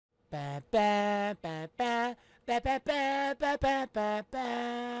Ba ba ba ba ba ba ba ba ba ba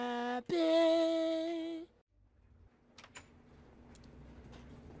ba ba.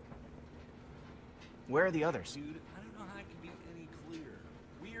 Where are the others? Dude, I don't know how I can be any clearer.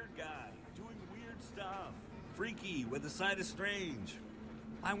 Weird guy, doing weird stuff. Freaky, with a side of strange.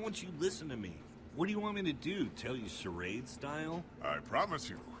 I want you to listen to me. What do you want me to do? Tell you charade style? I promise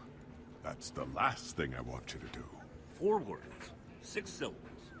you, that's the last thing I want you to do. 4 words, 6 syllables.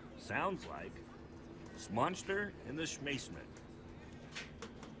 Sounds like Smonster and the Schmasement.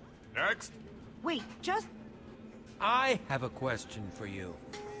 Next. Wait, just... I have a question for you.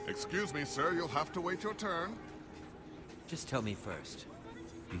 Excuse me, sir, you'll have to wait your turn. Just tell me first.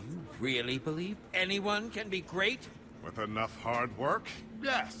 Do you really believe anyone can be great? With enough hard work,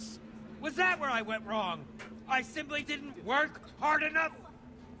 yes. Was that where I went wrong? I simply didn't work hard enough?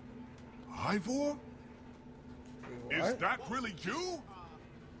 Ivor? Is What? that really you?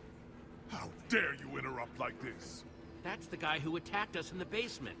 How dare you interrupt like this? That's the guy who attacked us in the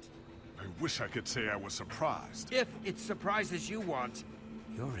basement. I wish I could say I was surprised. If it surprises you want,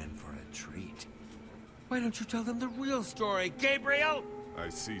 you're in for a treat. Why don't you tell them the real story, Gabriel? I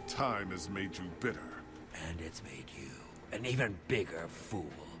see time has made you bitter. And it's made you an even bigger fool.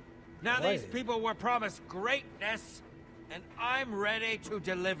 Now these Right. people were promised greatness, and I'm ready to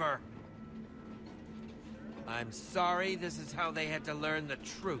deliver. I'm sorry this is how they had to learn the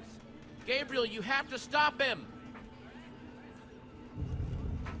truth. Gabriel, you have to stop him!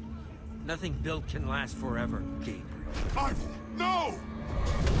 Nothing built can last forever, Gabriel. Ivor, no!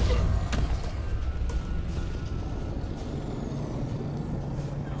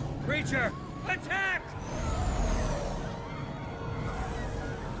 Creature, attack!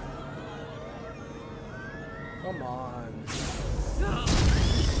 Come on.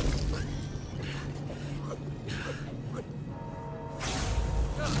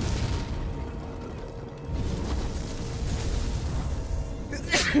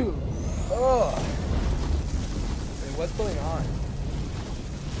 Oh. Wait, what's going on?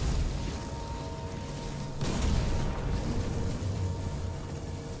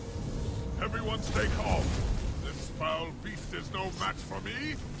 Everyone stay calm. This foul beast is no match for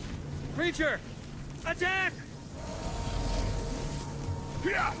me. Creature, attack!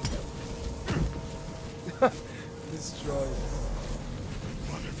 Yeah! Destroyed.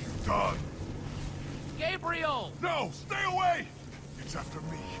 What have you done? Gabriel! No, stay away! It's after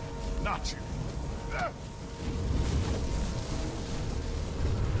me, not you.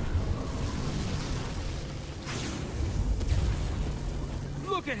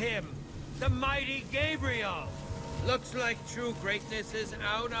 Look at him! The mighty Gabriel! Looks like true greatness is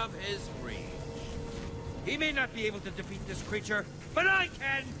out of his reach. He may not be able to defeat this creature, but I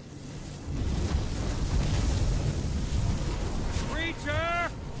can!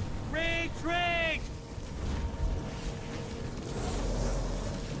 Creature! Retreat!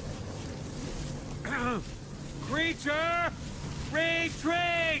 Creature!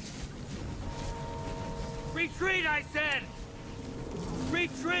 Retreat! Retreat, I said!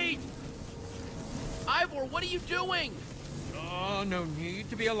 Retreat! Ivor, what are you doing? Oh, no need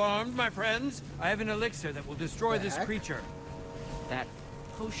to be alarmed, my friends. I have an elixir that will destroy The this heck? creature. That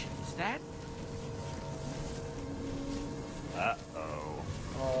potion, is that? Uh-oh.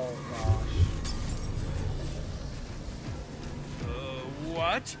 Oh gosh.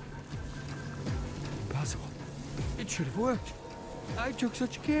 What? Impossible. It should have worked. I took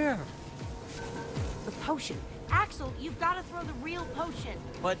such care. The potion. Axel, you've got to throw the real potion.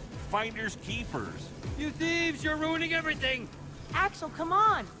 But finders keepers. You thieves, you're ruining everything. Axel, come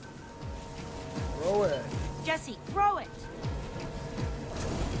on. Throw it. Jesse, throw it.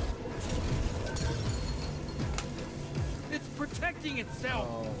 It's protecting itself.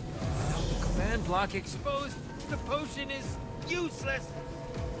 Oh The command block exposed. The potion is useless.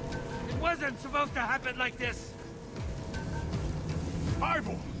 It wasn't supposed to happen like this.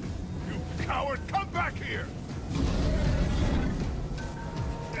 Ivor! You coward, come back here!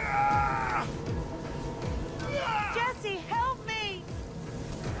 Ah! Ah! Jesse, help me.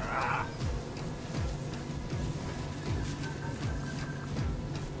 Ah!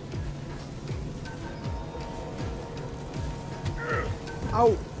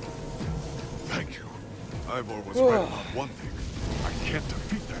 Ow. Thank you. Ivor was Ugh. right about one thing. I can't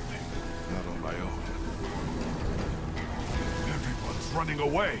defeat that thing. Not on my own. Everyone's running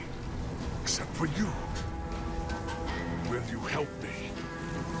away. Except for you. Will you help me?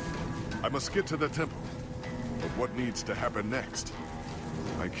 I must get to the temple. But what needs to happen next?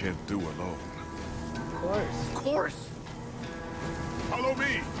 I can't do alone. Of course. Of course! Follow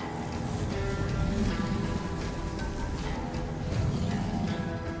me!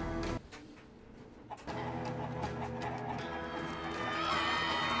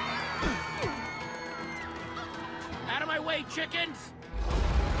 chickens!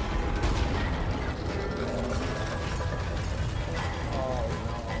 Oh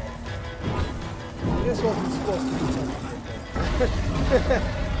no. This wasn't supposed to be something.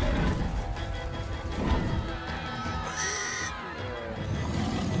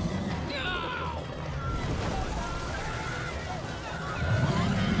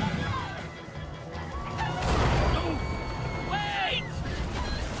 Wait!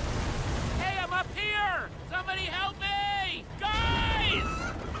 Hey, I'm up here! Somebody help me! Guys!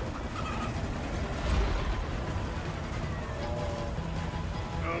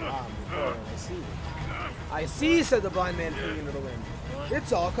 I see, said the blind man peering into the wind.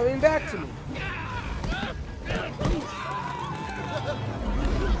 It's all coming back to me.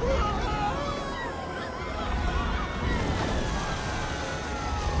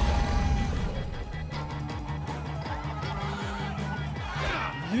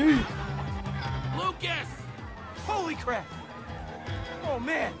 Yeet. Lucas! Holy crap! Oh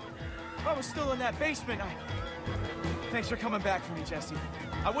man! If I was still in that basement, Thanks for coming back for me, Jesse.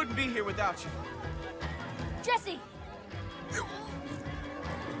 I wouldn't be here without you. Jesse!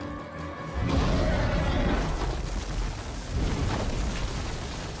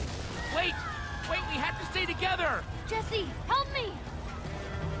 Wait! Wait, we have to stay together! Jesse, help me!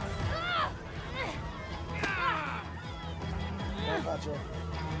 I got you.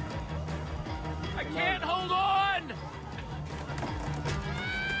 I can't hold on!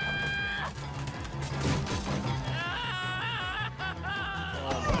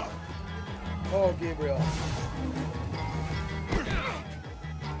 Oh, Gabriel.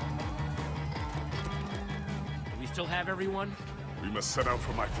 Do we still have everyone? We must set out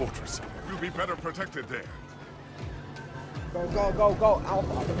for my fortress. We'll be better protected there. Go, go, go, go.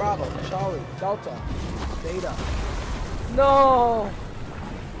 Alpha, Bravo, Charlie, Delta, Beta. No!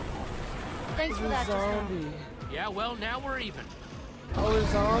 Thanks for that, just now. Zombie. Yeah, well, now we're even. Oh, a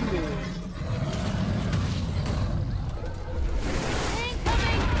zombie.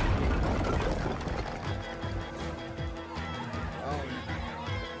 Incoming!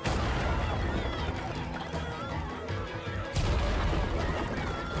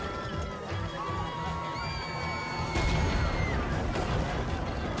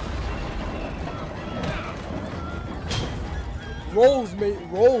 Rolls, mate,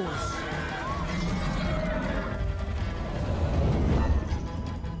 rolls.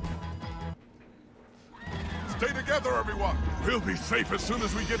 Stay together, everyone. We'll be safe as soon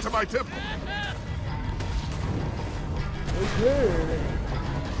as we get to my temple. Okay.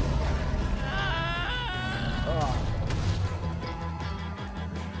 Ah.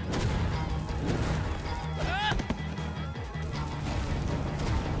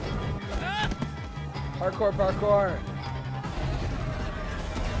 Parkour, parkour.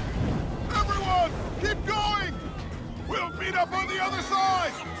 Everyone, keep going! We'll meet up on the other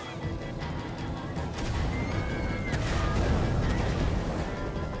side!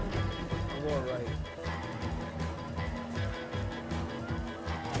 War right.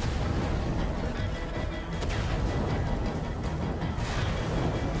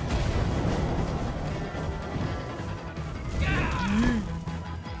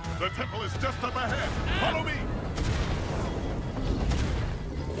 The temple is just up ahead. Follow me!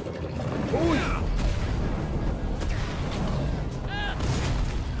 Oi.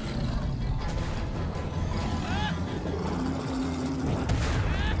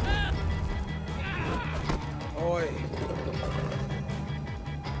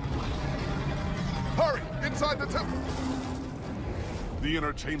 Hurry! Inside the temple! The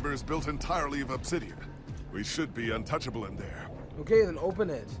inner chamber is built entirely of obsidian. We should be untouchable in there. Okay, then open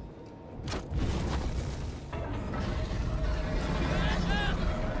it.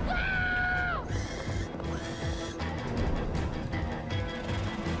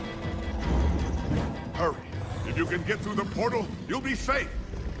 Hurry! If you can get through the portal, you'll be safe!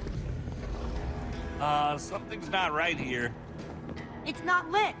 Something's not right here. It's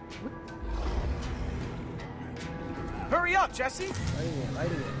not lit. Hurry up, Jesse! Lighting it,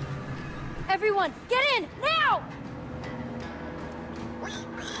 lighting it. Everyone, get in, now!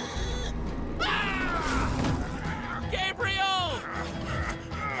 Gabriel!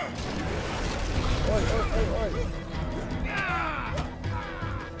 Oi, oi, oi, oi.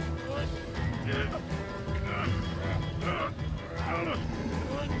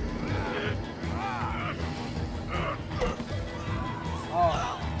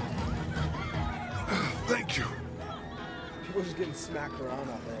 Thank you. People just getting smacked around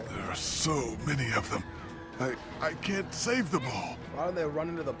out there. There are so many of them. I can't save them all. Why don't they run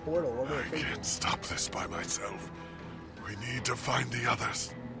into the portal? What were they I thinking? can't stop this by myself. We need to find the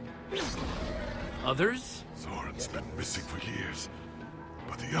others. Others? Soren's been missing for years.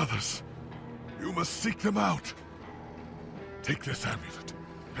 But the others, you must seek them out. Take this amulet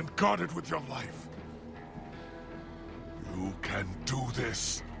and guard it with your life. You can do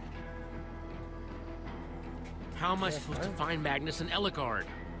this. How am I supposed to find Magnus and Ellegaard?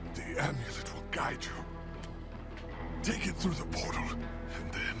 The amulet will guide you. Take it through the portal,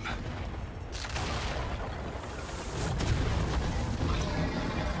 and then...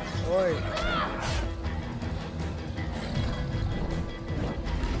 Oi.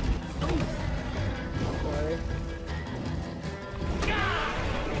 Oi.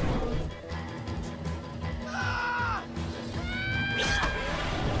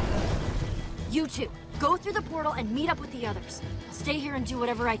 You two, go through the portal and meet up with the others. I'll stay here and do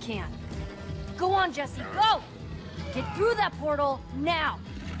whatever I can. Go on, Jesse, go! Get through that portal, now!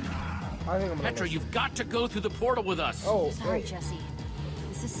 I think I'm gonna Petra, listen. you've got to go through the portal with us. Oh, Sorry, wait. Jesse.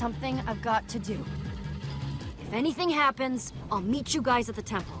 This is something I've got to do. If anything happens, I'll meet you guys at the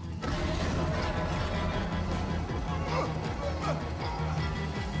temple.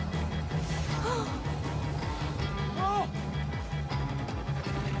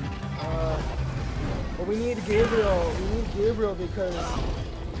 But we need Gabriel. We need Gabriel because...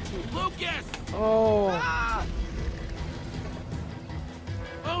 Lucas! Oh.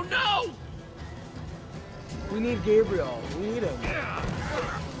 Oh no! We need Gabriel. We need him.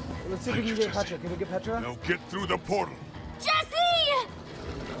 Let's see if we can get Petra. Can we get Petra? Now get through the portal. Jesse!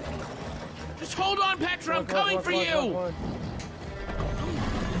 Just hold on, Petra, I'm Come on, coming come for on, you! come on,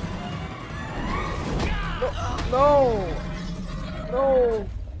 come on. No! No!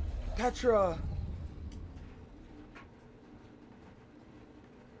 Petra!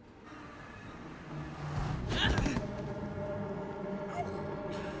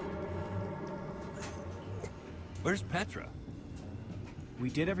 Where's Petra? We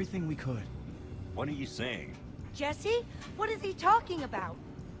did everything we could. What are you saying? Jesse? What is he talking about?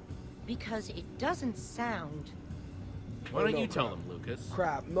 Because it doesn't sound... Why don't no, you tell crap. him, Lucas?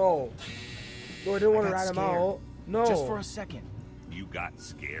 Crap, no. No, I didn't want to got rat him scared. out. No. Just for a second. You got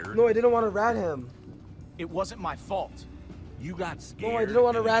scared? No, I didn't want to rat him. It wasn't my fault. You got scared. No, I didn't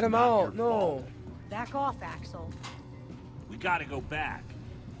want to and rat it's him not out. your No. fault. Back off, Axel. We gotta go back.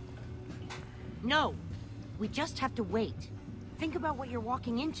 No. We just have to wait. Think about what you're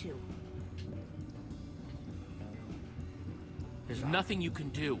walking into. There's nothing you can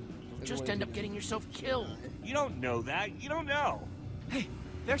do. You'll just end up getting yourself killed. You don't know that. You don't know. Hey,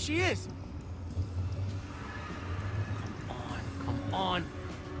 there she is. Come on.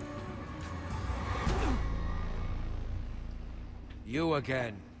 You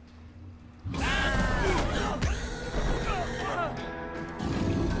again.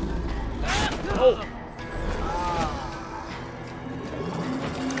 Oh!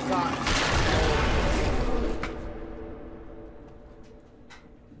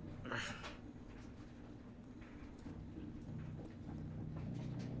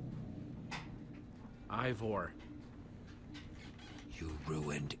 Ivor. You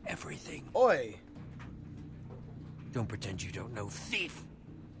ruined everything. Oi! Don't pretend you don't know, thief!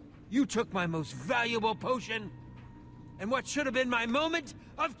 You took my most valuable potion, and what should have been my moment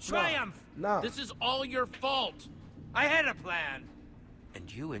of triumph! No. This is all your fault. I had a plan,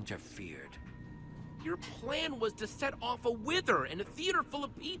 and you interfered. Your plan was to set off a wither in a theater full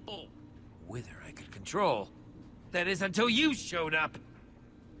of people. Wither I could control. That is until you showed up.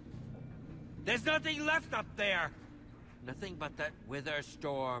 There's nothing left up there. Nothing but that wither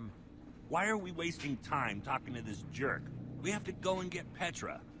storm. Why are we wasting time talking to this jerk? We have to go and get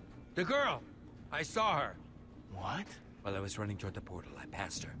Petra. The girl! I saw her. What? While I was running toward the portal, I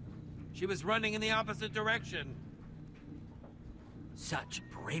passed her. She was running in the opposite direction. Such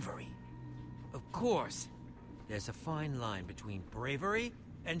bravery. Of course. There's a fine line between bravery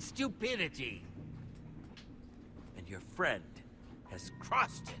and stupidity. And your friend has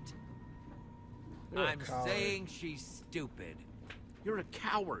crossed it. You're a I'm coward. saying she's stupid. You're a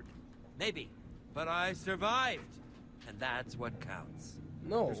coward. Maybe. But I survived. And that's what counts.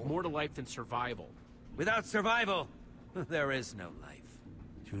 No. There's more to life than survival. Without survival, there is no life.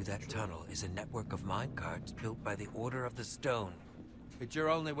 Through that tunnel is a network of minecarts built by the Order of the Stone. It's your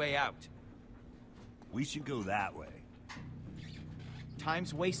only way out. We should go that way.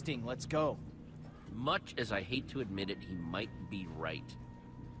 Time's wasting. Let's go. Much as I hate to admit it, he might be right.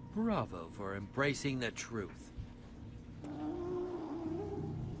 Bravo for embracing the truth.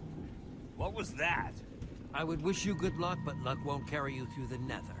 What was that? I would wish you good luck, but luck won't carry you through the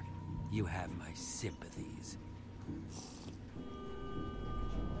nether. You have my sympathies.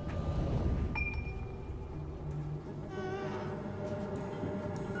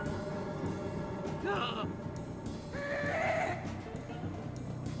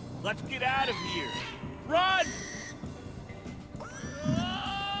 Let's get out of here. Run!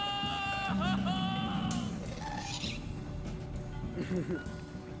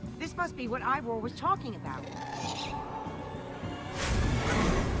 This must be what Ivor was talking about.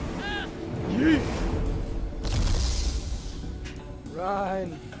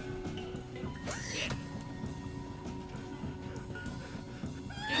 Run.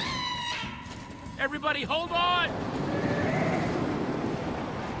 Everybody, hold on!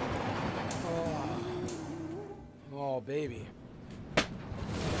 Oh, baby.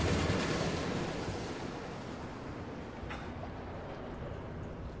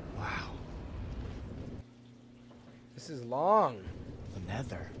 Wow. This is long. The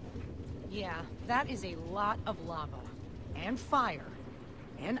Nether. Yeah, that is a lot of lava. And fire.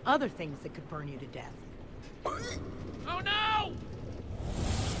 And other things that could burn you to death. Oh no!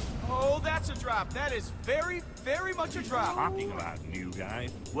 Oh, that's a drop. That is very, very much a drop. Talking about new guy.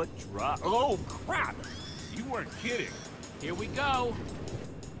 What drop? Oh, crap! You weren't kidding. Here we go.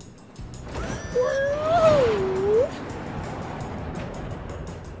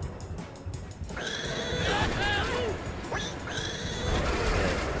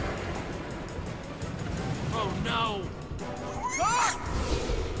 Oh no!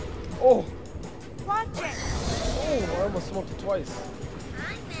 Oh! Watch it! Oh, I almost smoked it twice.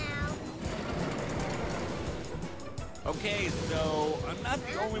 Okay, so I'm not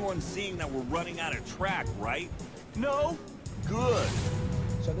the only one seeing that we're running out of track, right? No? Good.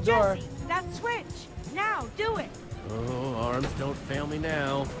 Shut the door. Jesse, that switch! Now, do it! Oh, arms don't fail me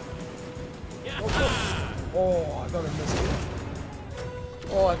now. Oh, I thought I missed it.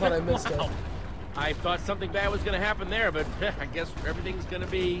 Oh, I thought I missed it. I thought something bad was gonna happen there, but I guess everything's gonna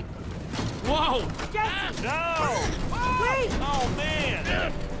be... Whoa! Jesse! No! Wait! Oh,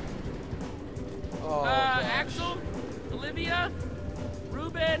 man! Oh, gosh. Axel? Olivia?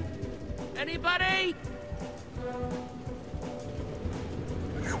 Ruben? Anybody?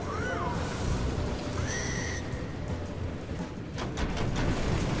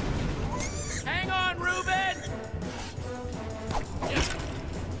 Hang on, Ruben!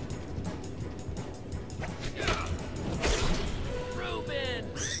 Ruben!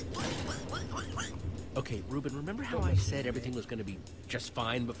 Okay, Ruben, remember how I said everything was gonna be just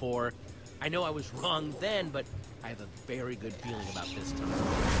fine before? I know I was wrong then, but I have a very good feeling about this time.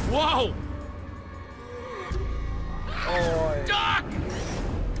 Whoa! Oi. Duck!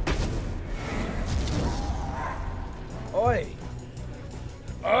 Oi!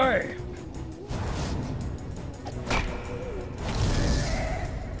 Oi!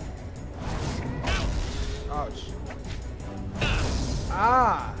 Ouch.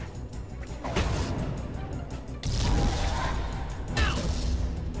 Ah!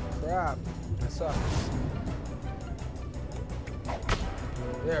 Crap. That sucks.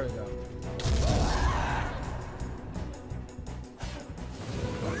 There we go.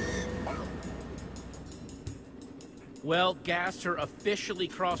 Well, Gaster officially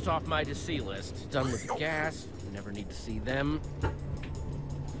crossed off my to see list. Done with gas. Never need to see them.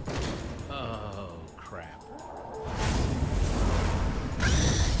 Oh, crap.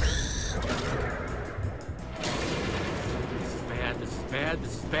 This is bad, this is bad,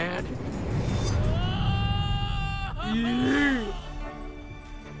 this is bad.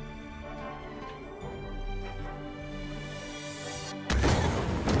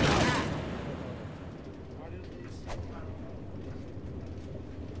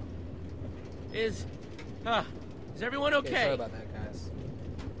 Is everyone okay? Sorry about that, guys.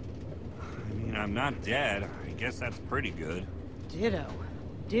 I mean, I'm not dead. I guess that's pretty good. Ditto.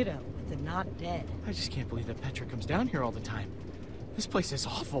 Ditto with the not dead. I just can't believe that Petra comes down here all the time. This place is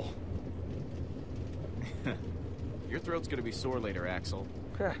awful. Your throat's gonna be sore later, Axel.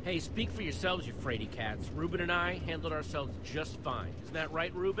 Hey, speak for yourselves, you fraidy cats. Ruben and I handled ourselves just fine. Isn't that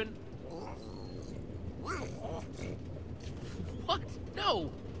right, Ruben? What? No!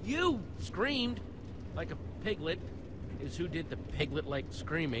 You screamed like a piglet. Is who did the piglet-like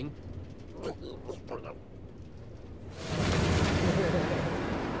screaming.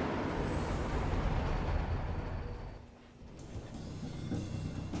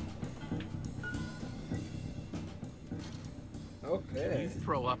 Okay. Can you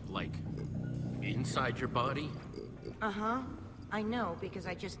throw up, like, inside your body? Uh-huh. I know, because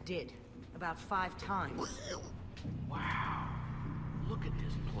I just did. About 5 times. Wow. Look at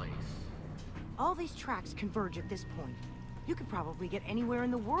this place. All these tracks converge at this point. You could probably get anywhere in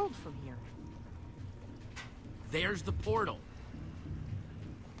the world from here. There's the portal.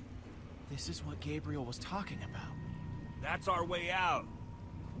 This is what Gabriel was talking about. That's our way out.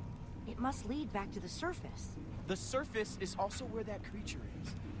 It must lead back to the surface. The surface is also where that creature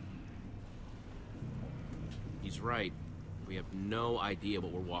is. He's right. We have no idea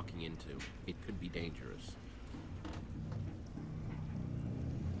what we're walking into. It could be dangerous.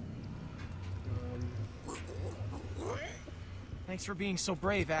 Thanks for being so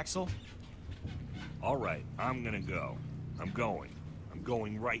brave, Axel. All right, I'm gonna go. I'm going. I'm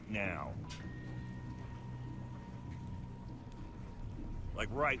going right now. Like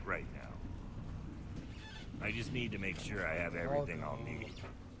right now. I just need to make sure I have everything I'll need.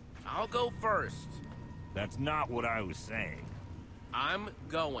 I'll go first. That's not what I was saying. I'm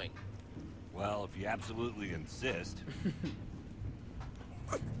going. Well, if you absolutely insist.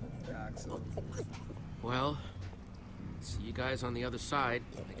 Axel. Well, see you guys on the other side,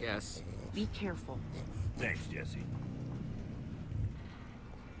 I guess. Be careful. Thanks, Jesse.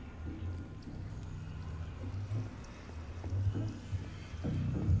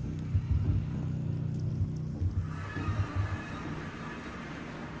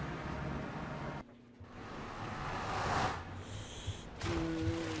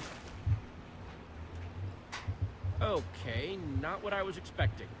 Okay, not what I was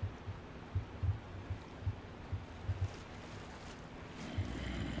expecting.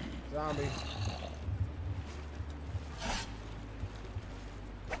 Zombie.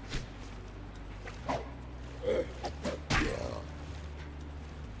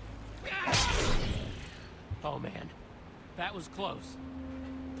 Oh man, that was close.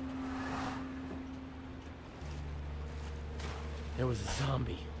 There was a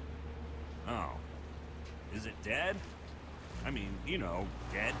zombie. Oh. Is it dead? I mean, you know,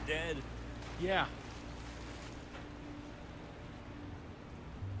 dead? Yeah.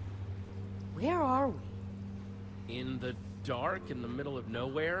 Where are we? In the dark, in the middle of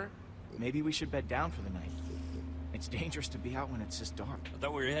nowhere? Maybe we should bed down for the night. It's dangerous to be out when it's this dark. I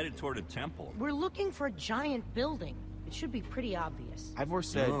thought we were headed toward a temple. We're looking for a giant building. It should be pretty obvious. Ivor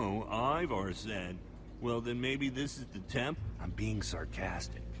said... No, Ivor said. Well, then maybe this is the temp? I'm being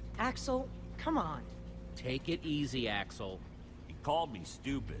sarcastic. Axel, come on. Take it easy, Axel. He called me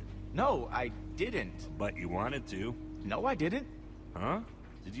stupid. No, I didn't. But you wanted to. No, I didn't. Huh?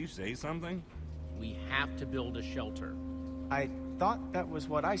 Did you say something? We have to build a shelter. I thought that was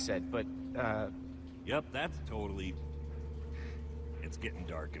what I said, but, Yep, that's totally... It's getting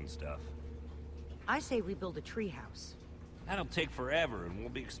dark and stuff. I say we build a treehouse. That'll take forever, and we'll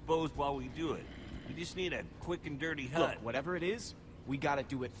be exposed while we do it. We just need a quick and dirty hut. Look, whatever it is, we gotta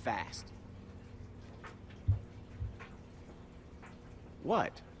do it fast.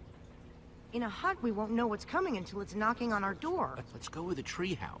 What? In a hut, we won't know what's coming until it's knocking on our door. Let's go with a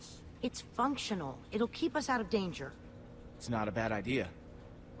treehouse. It's functional. It'll keep us out of danger. It's not a bad idea.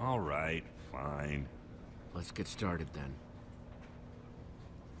 All right, fine. Let's get started then.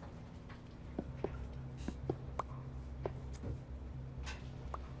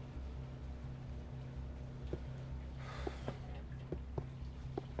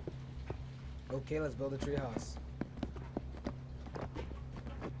 Okay, let's build a treehouse.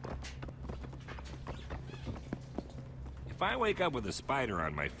 If I wake up with a spider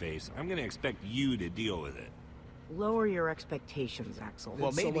on my face, I'm gonna expect you to deal with it. Lower your expectations, Axel.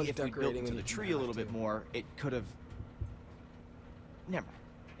 Well, There's so maybe much if we built decorating into we the didn't tree a little have bit to. more, it could have... Never.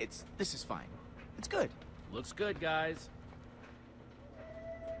 This is fine. It's good. Looks good, guys.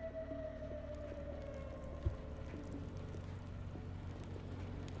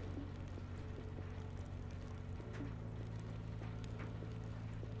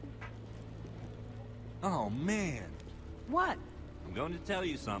 Oh, man. What? I'm going to tell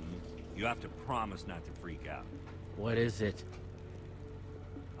you something. You have to promise not to freak out. What is it?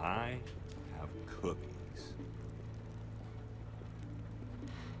 I have cookies.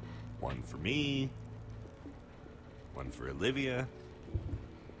 One for me. One for Olivia.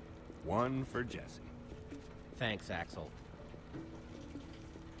 One for Jesse. Thanks, Axel.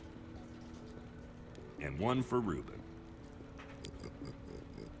 And one for Reuben.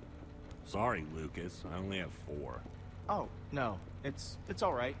 Sorry, Lucas. I only have 4. Oh, no. It's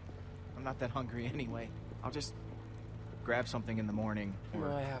all right. I'm not that hungry anyway. I'll just grab something in the morning or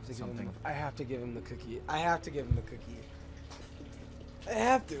No, I have to something. give him. I have to give him the cookie. I have to give him the cookie. I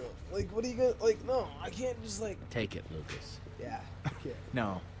have to. Like, what are you gonna like? No, I can't just like. Take it, Lucas. Yeah. Yeah.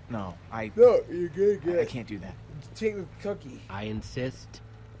 No, no. I No, you're good. I can't do that. Take the cookie. I insist.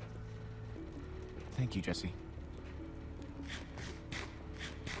 Thank you, Jesse.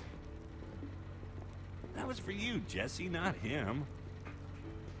 That was for you, Jesse, not him.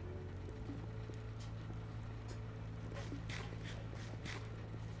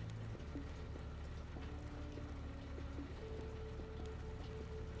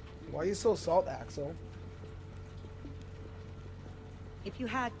 Why are you so salt, Axel? If you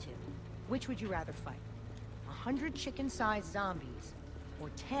had to, which would you rather fight? 100 chicken-sized zombies, or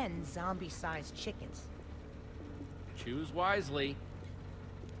 10 zombie-sized chickens? Choose wisely.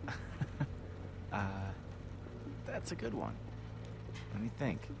 That's a good one. Let me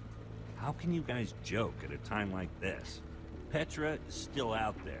think. How can you guys joke at a time like this? Petra is still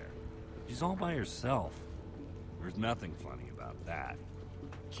out there. She's all by herself. There's nothing funny about that.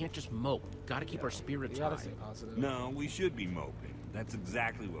 Can't just mope. Gotta keep our spirits You gotta high. stay positive. No, we should be moping. That's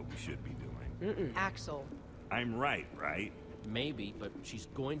exactly what we should be doing. Axel, I'm right, right? Maybe, but she's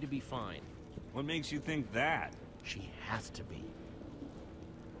going to be fine. What makes you think that? She has to be.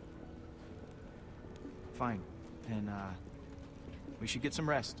 Fine. Then, we should get some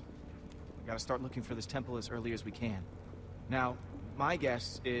rest. We gotta start looking for this temple as early as we can. Now, my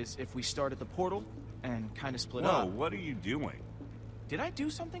guess is if we start at the portal and kind of split Whoa, up. what are you doing? Did I do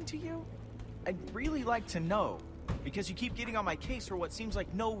something to you? I'd really like to know, because you keep getting on my case for what seems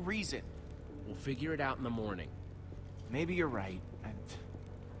like no reason. We'll figure it out in the morning. Maybe you're right.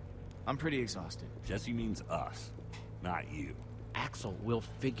 I'm pretty exhausted. Jesse means us, not you. Axel, we'll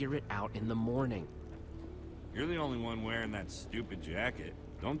figure it out in the morning. You're the only one wearing that stupid jacket.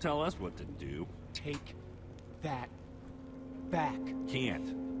 Don't tell us what to do. Take that back.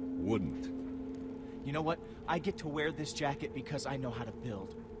 Can't. Wouldn't. You know what? I get to wear this jacket because I know how to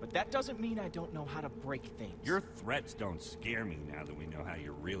build. But that doesn't mean I don't know how to break things. Your threats don't scare me now that we know how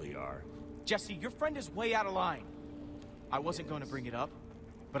you really are. Jesse, your friend is way out of line. I wasn't going to bring it up,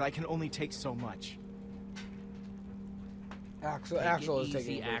 but I can only take so much. Axel Take is it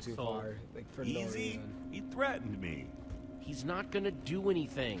taking easy, it way too Axel. far. Like, for no Easy? reason. He threatened me. He's not gonna do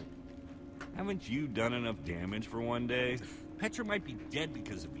anything. Haven't you done enough damage for one day? Petra might be dead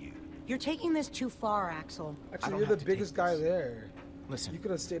because of you. you're taking this too far, Axel. Actually, don't you're have the to take biggest guy this. there. Listen, You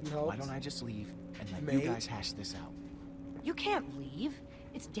could have stayed and helped. why don't I just leave and let Mate? you guys hash this out? You can't leave.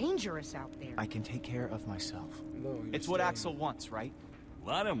 It's dangerous out there. I can take care of myself. No, you're It's what staying. Axel wants, right?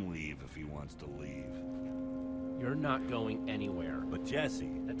 Let him leave if he wants to leave. You're not going anywhere. But Jesse,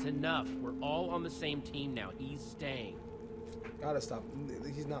 That's enough. We're all on the same team now. He's staying. Gotta stop.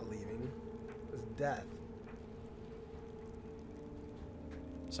 He's not leaving. It's death.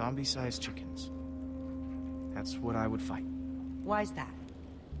 Zombie-sized chickens. That's what I would fight. Why's that?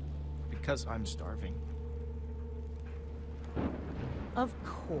 Because I'm starving. Of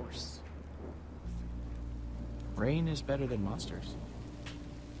course. Rain is better than monsters.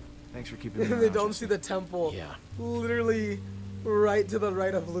 Thanks for keeping me They around, don't Jesse. see the temple. Yeah. Literally right to the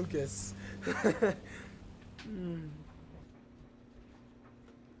right of Lucas.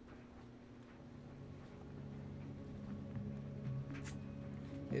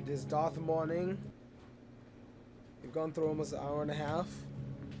 It is doth morning. We've gone through almost an hour and a half.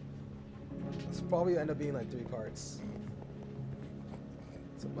 This will probably end up being like 3 parts.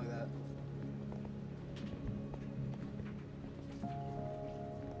 Something like that.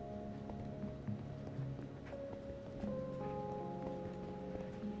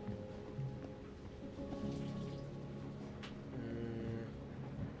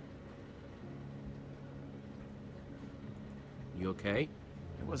 You okay?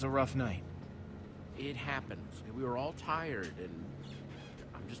 It was a rough night. It happens. We were all tired, and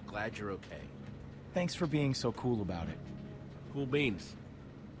I'm just glad you're okay. Thanks for being so cool about it. Cool beans.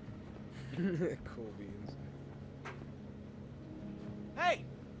 Cool beans. Hey!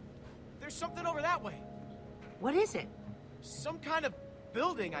 There's something over that way. What is it? Some kind of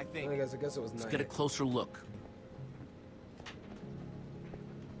building, I think. I guess it was Let's night. get a closer look.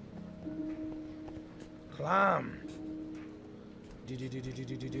 Climb.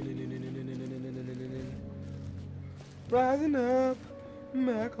 Rising up,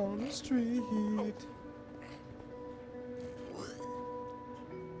 back on the street.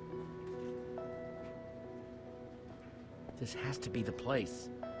 This has to be the place.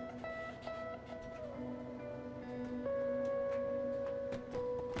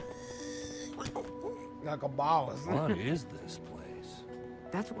 Like a boss. what is this place?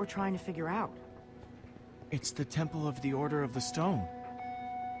 That's what we're trying to figure out. It's the Temple of the Order of the Stone.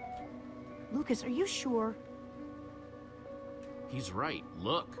 Lucas, are you sure? He's right.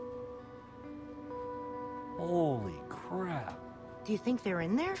 Look. Holy crap. Do you think they're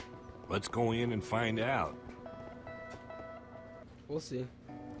in there? Let's go in and find out. We'll see.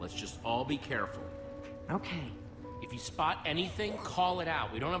 Let's just all be careful. Okay. If you spot anything, call it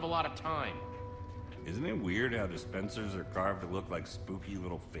out. We don't have a lot of time. Isn't it weird how dispensers are carved to look like spooky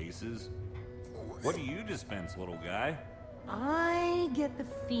little faces? What do you dispense, little guy? I get the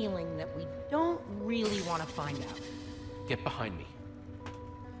feeling that we don't really want to find out. Get behind me.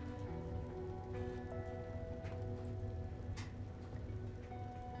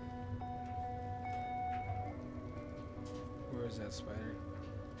 that spider.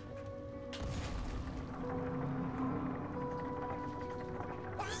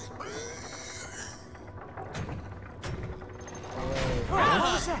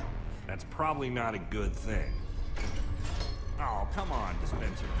 That's probably not a good thing. Oh, come on,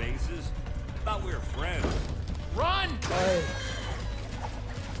 Dispenser Faces. Thought we were friends. Run! Hey.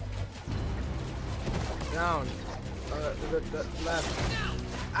 Down. The left.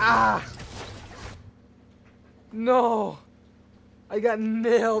 Ah! No! I got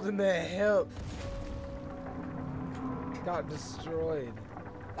nailed in the hip. Got destroyed.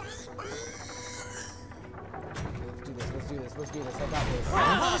 Let's do this, let's do this, let's do this. I got this.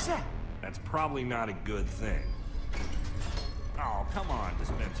 What was that? That's probably not a good thing. Oh, come on,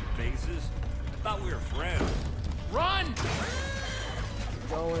 Dispenser Faces. Thought we were friends. Run!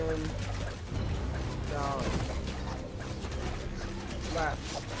 Going down.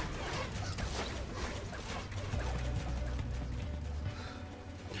 Left.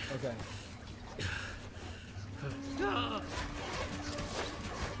 Okay.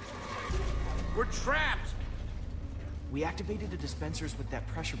 We're trapped! We activated the dispensers with that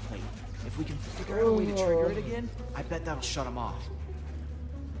pressure plate. If we can figure out a way to trigger it again, I bet that'll shut them off.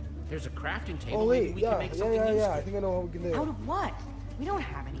 There's a crafting table. Oh Maybe wait, we yeah, can make something useful. I think I know what we can do. Out of what? We don't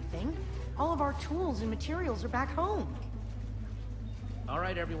have anything. All of our tools and materials are back home. All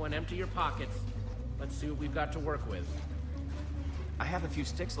right, everyone, empty your pockets. Let's see what we've got to work with. I have a few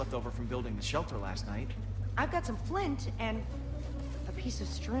sticks left over from building the shelter last night. I've got some flint and a piece of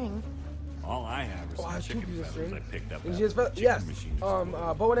string. All I have are Oh, I some have two chicken pieces of feathers string. I picked up Did at you the just chicken yes. machine. Bow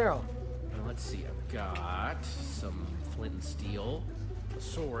and arrow. Now, let's see. I've got some flint and steel, a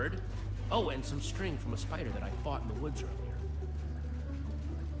sword. Oh, and some string from a spider that I fought in the woods earlier.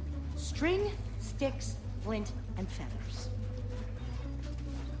 String, sticks, flint, and feathers.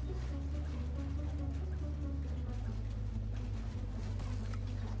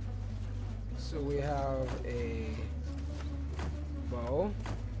 So we have a bow.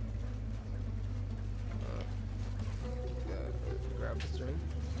 Grab the string.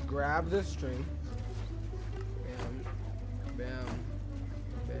 Grab the string. Bam. Bam.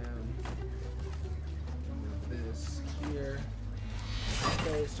 Bam. Move this here.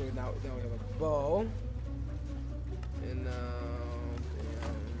 Okay, so now we have a bow. And now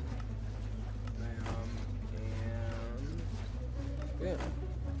bam. Bam. And bam.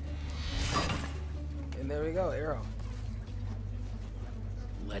 And there we go, arrow.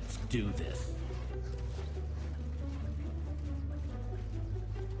 Let's do this.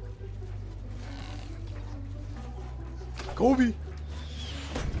 Kobe.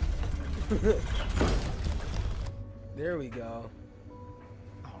 There we go.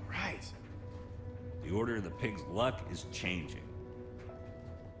 All right. The Order of the Pig's luck is changing.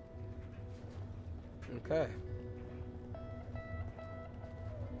 Okay.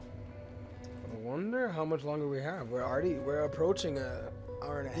 I wonder how much longer we have. We're approaching an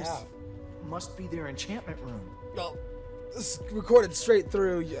hour and a half. Must be their enchantment room. No, this is recorded straight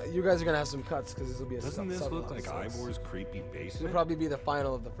through. You guys are gonna have some cuts because this will be a Doesn't this sub look like episodes. Ivor's creepy This will basement? probably be the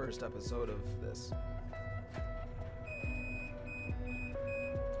final of the first episode of this.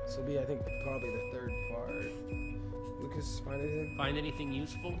 This will be, I think, probably the third part. Lucas, find anything? Find anything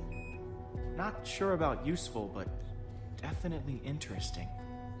useful? Not sure about useful, but definitely interesting.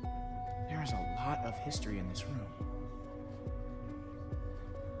 There is a lot of history in this room.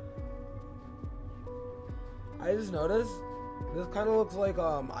 I just noticed this kind of looks like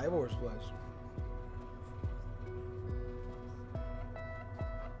Ivor's place.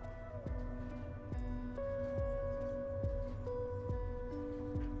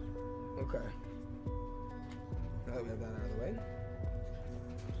 Okay. Now that we have that out of the way.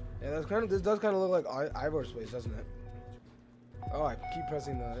 Yeah, this does kind of look like Ivor's place, doesn't it? Oh, I keep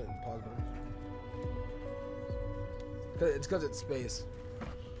pressing the pause button. It's because it's space.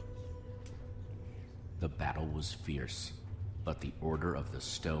 The battle was fierce, but the Order of the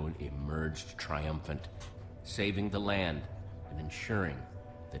Stone emerged triumphant, saving the land and ensuring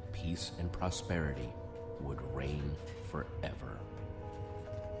that peace and prosperity would reign forever.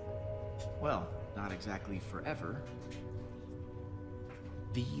 Well, not exactly forever.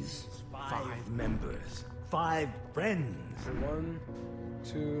 These 5 members, 5 friends, 1,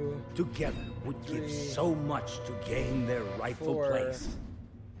 2, together would give 3, so much to gain their rightful 4. place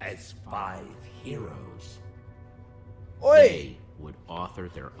as 5 heroes. Oi! They would author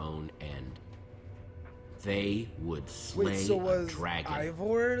their own end. They would slay Wait, so a was dragon.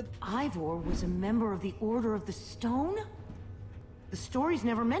 Ivor? Ivor was a member of the Order of the Stone? The stories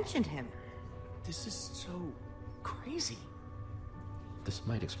never mentioned him. This is so crazy. This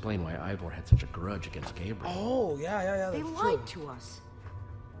might explain why Ivor had such a grudge against Gabriel. Oh, yeah. They That's lied true. to us.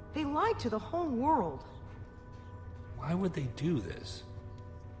 They lied to the whole world. Why would they do this?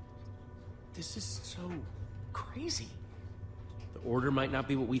 This is so crazy. The Order might not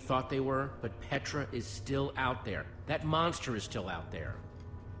be what we thought they were, but Petra is still out there. That monster is still out there.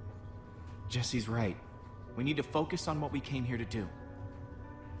 Jesse's right. We need to focus on what we came here to do.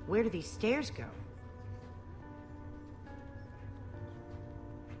 Where do these stairs go?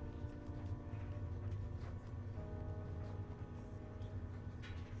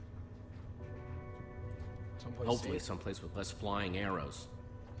 Someplace Hopefully safe. someplace with less flying arrows.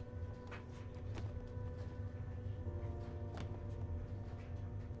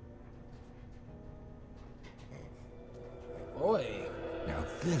 Boy, Now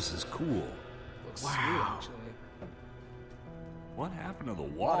this is cool. looks sweet actually. What happened to the A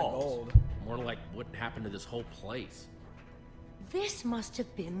lot of walls? gold. More like what happened to this whole place. This must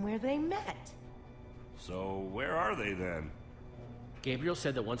have been where they met. So where are they then? Gabriel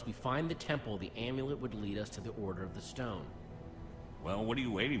said that once we find the temple, the amulet would lead us to the Order of the Stone. Well, what are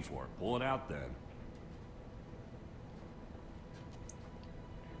you waiting for? Pull it out then.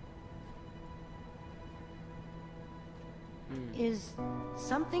 Is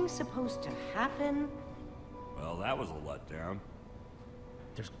something supposed to happen? Well, that was a letdown.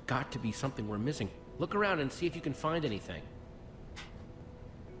 There's got to be something we're missing. Look around and see if you can find anything.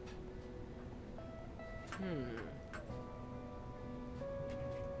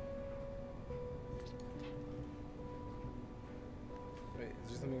 Wait,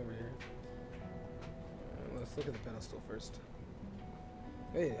 is there something over here? Let's look at the pedestal first.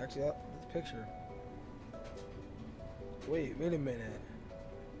 Wait, actually, that's a picture. Wait a minute.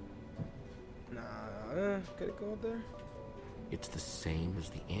 Nah, could it go up there? It's the same as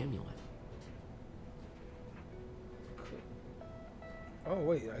the amulet. Oh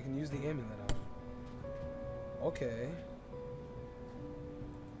wait, I can use the amulet out. Okay.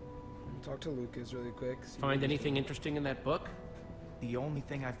 Talk to Lucas really quick. see what Find he's anything doing. interesting in that book? The only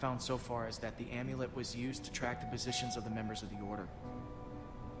thing I've found so far is that the amulet was used to track the positions of the members of the Order.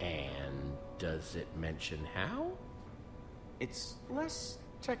 And does it mention how? It's less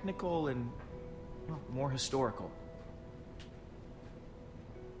technical and well, more historical.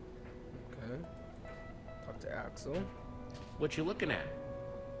 Okay. Talk to Axel. What you looking at?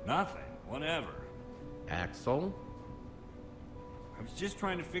 Nothing. Whatever. Axel? I was just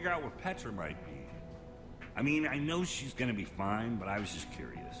trying to figure out where Petra might be. I mean, I know she's gonna be fine, but I was just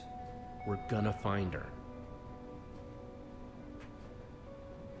curious. We're gonna find her.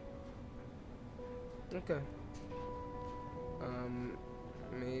 Okay.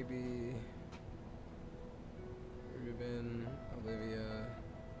 Maybe Ruben, Olivia.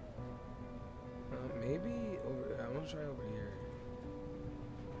 Maybe over. I'm gonna try over here.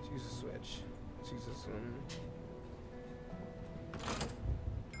 Let's use a switch. Let's use this one.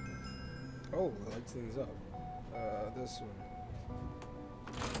 Oh, it lights things up. This one.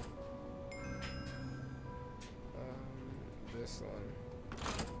 This one.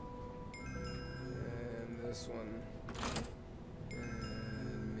 And this one.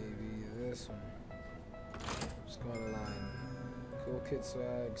 And maybe this one. Just go on a line. Cool kid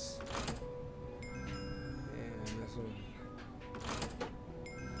swags. And this one.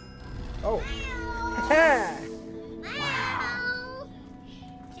 Oh! Wow.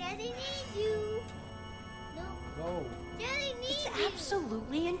 Jesse needs you. No. Go. Jesse needs It's you.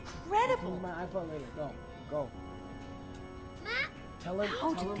 absolutely incredible. Put my iPod later. Go. Go. Ma. Tell him.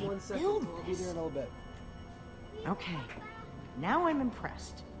 How Tell did him they 1 second. build We'll be this? there in a little bit. Okay. Now I'm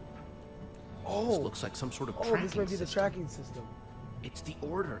impressed. This Oh. looks like some sort of Oh, tracking this might be the system. tracking system. It's the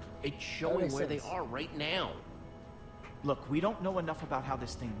Order. It's showing makes where sense. they are right now. Look, we don't know enough about how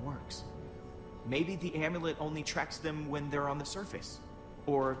this thing works. Maybe the amulet only tracks them when they're on the surface.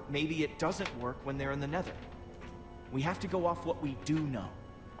 Or maybe it doesn't work when they're in the Nether. We have to go off what we do know.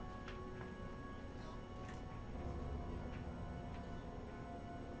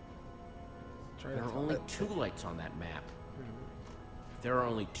 Try There to are find only it. 2 lights on that map. If there are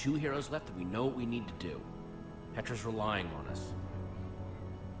only 2 heroes left, then we know what we need to do. Petra's relying on us.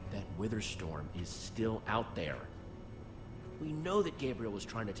 That Witherstorm is still out there. We know that Gabriel was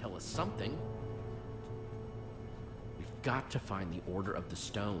trying to tell us something. We've got to find the Order of the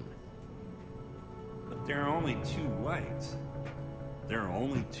Stone. But there are only 2 lights. There are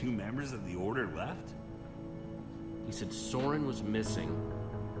only 2 members of the Order left? He said Soren was missing.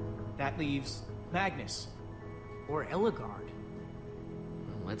 That leaves Magnus. Or Ellegaard.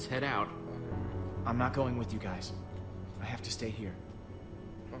 Well, let's head out. I'm not going with you guys. I have to stay here.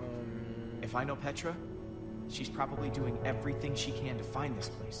 If I know Petra, she's probably doing everything she can to find this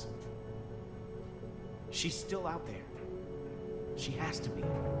place. She's still out there. She has to be.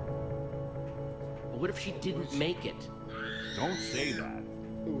 But what if she didn't make it? Don't say that.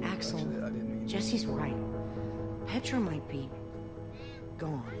 Ooh, Axel, actually, I didn't mean Jesse's right. Petra might be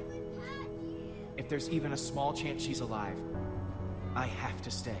gone. If there's even a small chance she's alive, I have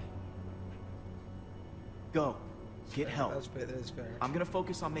to stay. Go. Get help. That is fair. I'm gonna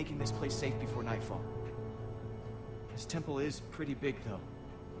focus on making this place safe before nightfall. This temple is pretty big, though.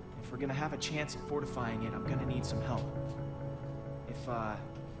 If we're gonna have a chance at fortifying it, I'm gonna need some help. If,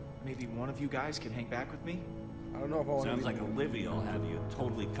 maybe one of you guys can hang back with me? I don't know if I want to Sounds leave. like Olivia will have you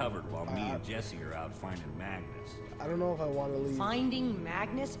totally covered while me and Jesse are out finding Magnus. I don't know if I want to leave. Finding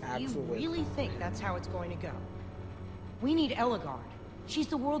Magnus? You Axel with really think that's how it's going to go? We need Ellegaard. She's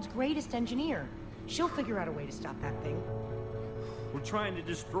the world's greatest engineer. She'll figure out a way to stop that thing. We're trying to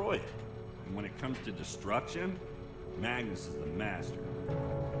destroy it. And when it comes to destruction, Magnus is the master.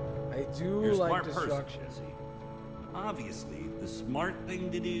 I do You're a like smart person, destruction. Jesse. Obviously, the smart thing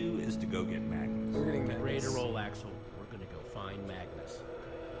to do is to go get Magnus. We're getting Get ready to Magnus. roll, Axel. We're gonna go find Magnus.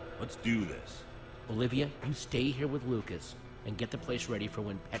 Let's do this. Olivia, you stay here with Lucas and get the place ready for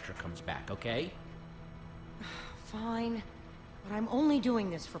when Petra comes back, okay? Fine, but I'm only doing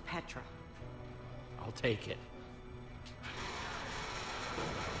this for Petra. I'll take it.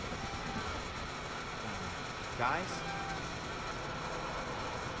 Guys?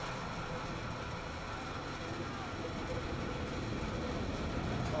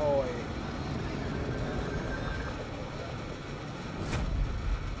 Oh, wait.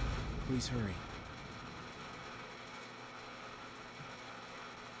 Please hurry.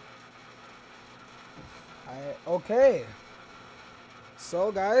 Okay.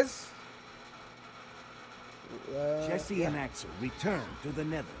 So, guys. Jesse and Axel return to the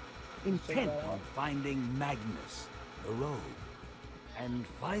Nether, intent that out. on finding Magnus, the Rogue, and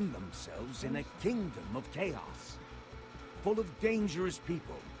find themselves in a kingdom of chaos, full of dangerous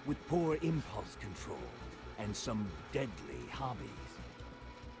people with poor impulse control and some deadly hobbies.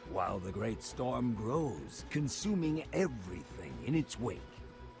 While the great storm grows, consuming everything in its wake,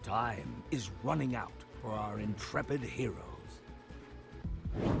 time is running out for our intrepid heroes.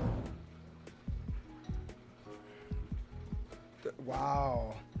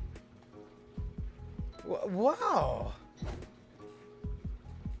 Wow. Wow.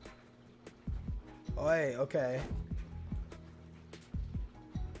 Oh, hey, okay.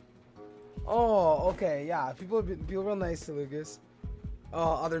 Oh, okay, yeah. People are real nice to Lucas.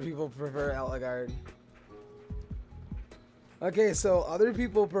 Oh, other people prefer Ellegaard. Okay, so other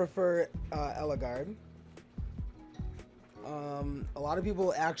people prefer Ellegaard. A lot of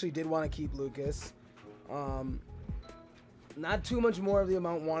people actually did want to keep Lucas. Not too much more of the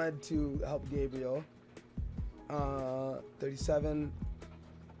amount wanted to help Gabriel. 37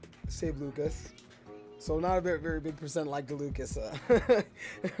 save Lucas. So not a very big percent like the Lucas,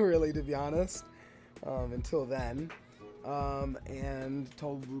 really, to be honest. Until then. And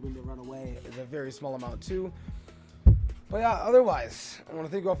told Ruben to run away is a very small amount too. But yeah, otherwise, I want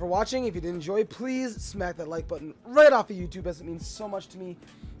to thank you all for watching. If you did enjoy, please smack that like button right off of YouTube, as it means so much to me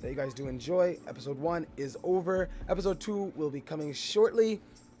that you guys do enjoy. Episode 1 is over. Episode 2 will be coming shortly.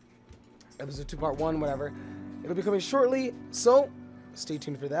 Episode 2 part 1, whatever. It'll be coming shortly, so stay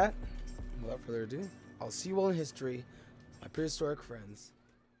tuned for that. Without further ado, I'll see you all in history, my prehistoric friends.